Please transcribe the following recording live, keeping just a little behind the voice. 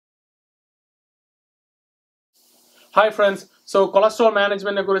Hi friends, so cholesterol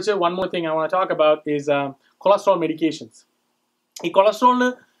management ne kuriche one more thing I want to talk about is cholesterol medications. ഈ കൊളസ്ട്രോളിന്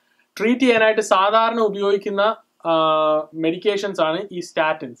treat ചെയ്യാനായിട്ട് സാധാരണ ഉപയോഗിക്കുന്ന medications ആണ് ഈ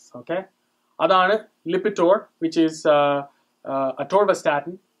statins. Okay, അതാണ് ലിപിറ്റോർ which is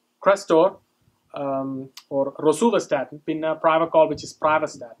അറ്റോർവസ്റ്റാറ്റിൻ, ക്രെസ്റ്റോർ or റൊസൂവസ്റ്റാറ്റിൻ, പിന്നെ പ്രാവക്കോൾ which is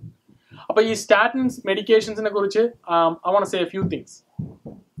പ്രാവസ്റ്റാറ്റിൻ. അപ്പോൾ ഈ സ്റ്റാറ്റിൻസ് മെഡിക്കേഷൻസിനെ കുറിച്ച് I want to say A few things.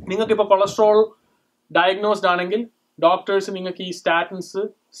 നിങ്ങൾക്ക് ഇപ്പോൾ കൊളസ്ട്രോൾ ഡയഗ്നോസ്ഡ് ആണെങ്കിൽ ഡോക്ടേഴ്സ് നിങ്ങൾക്ക് ഈ സ്റ്റാറ്റിൻസ്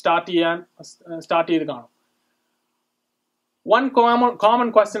സ്റ്റാർട്ട് ചെയ്ത് കാണും. One common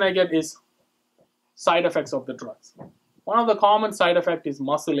question I get is side effects of the drugs. One of the common side effects is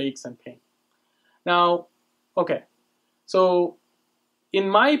muscle aches and pain. Now, okay, so in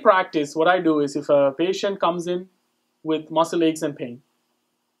my practice, what I do is if a patient comes in with muscle aches and pain,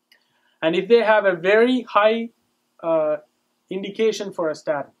 and if they have a very high indication for a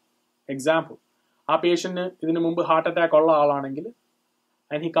statin, example, a patient idinu mumbu heart attack ulla aalanengil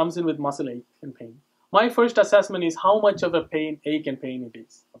and he comes in with muscle ache and pain, my first assessment is how much of a ache and pain it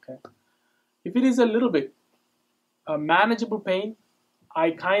is. Okay, if it is a little bit manageable pain, I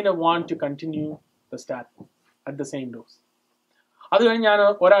kind of want to continue the statin at the same dose. അത് കഴിഞ്ഞ് ഞാൻ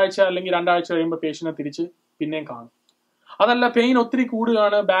ഒരാഴ്ച അല്ലെങ്കിൽ രണ്ടാഴ്ച കഴിയുമ്പോൾ പേഷ്യനെ തിരിച്ച് പിന്നെയും കാണും. അതല്ല പെയിൻ ഒത്തിരി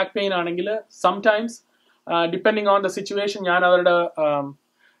കൂടുകയാണ്, ബാക്ക് പെയിൻ ആണെങ്കിൽ sometimes depending on the situation ഞാൻ അവരുടെ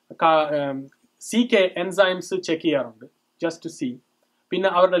CK എൻസൈംസ് ചെക്ക് ചെയ്യാറുണ്ട് ജസ്റ്റ് ടു സീ.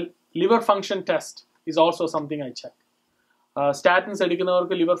 പിന്നെ അവരുടെ liver function test is also something I check. Statins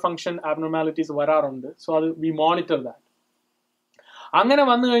എടുക്കുന്നവർക്ക് liver function abnormalities വരാറുണ്ട്. So we monitor that. അങ്ങനെ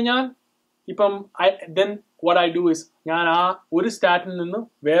വന്നു കഴിഞ്ഞാൽ ഇപ്പം then what I do is ഞാൻ ആ ഒരു സ്റ്റാറ്റിനിൽ നിന്ന്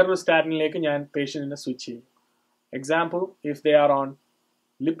വേറൊരു സ്റ്റാറ്റിനിലേക്ക് ഞാൻ പേഷ്യന്റിനെ സ്വിച്ച് ചെയ്യും. Example, if they are on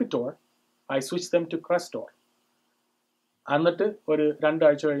Lipitor, I switch them to Crestor. എന്നിട്ട് ഒരു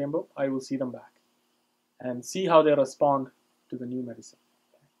രണ്ടാഴ്ച കഴിയുമ്പോൾ I will see them back and see how they respond to the new medicine.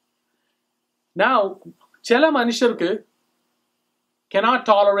 Now, ചില മനുഷ്യർക്ക് cannot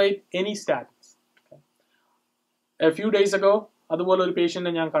tolerate any statins. Okay. A few days ago, അതുപോലെ ഒരു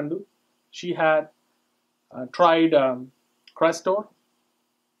പേഷ്യന്റിനെ ഞാൻ കണ്ടു. She had tried Crestor.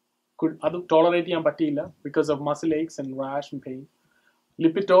 അത് ടോളറേറ്റ് ചെയ്യാൻ പറ്റിയില്ല because of muscle aches and rash and pain.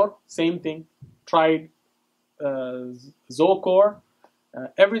 Lipitor, same thing. Tried Zocor,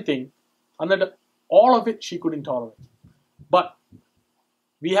 everything. And all of it she couldn't tolerate. But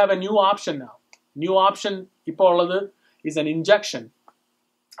we have a new option now. New option ഇപ്പോൾ ഉള്ളത് is an injection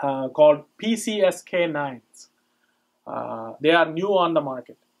called PCSK9s. They are new on the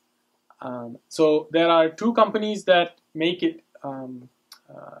market. So there are two companies that make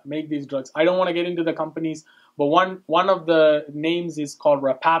these drugs. I don't want to get into the companies, but one of the names is called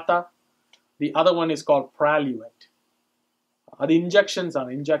Repatha. The other one is called Praluent. The injections are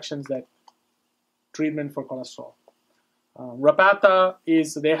injections that treatment for cholesterol. Repatha is,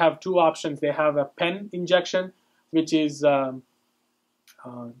 they have two options. They have a pen injection, which is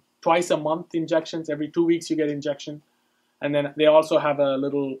twice a month injections. Every 2 weeks you get injection. And then they also have a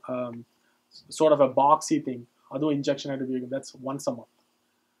little sort of a boxy thing. Although injection that's once a month.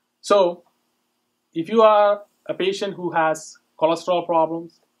 So if you are a patient who has cholesterol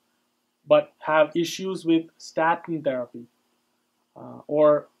problems but have issues with statin therapy or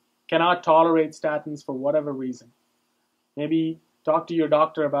cannot tolerate statins for whatever reason, maybe talk to your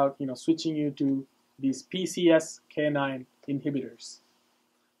doctor about switching you to these PCSK9 inhibitors.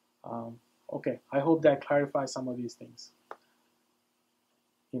 Okay, I hope that clarifies some of these things.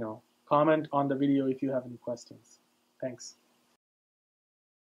 Comment on the video if you have any questions. Thanks.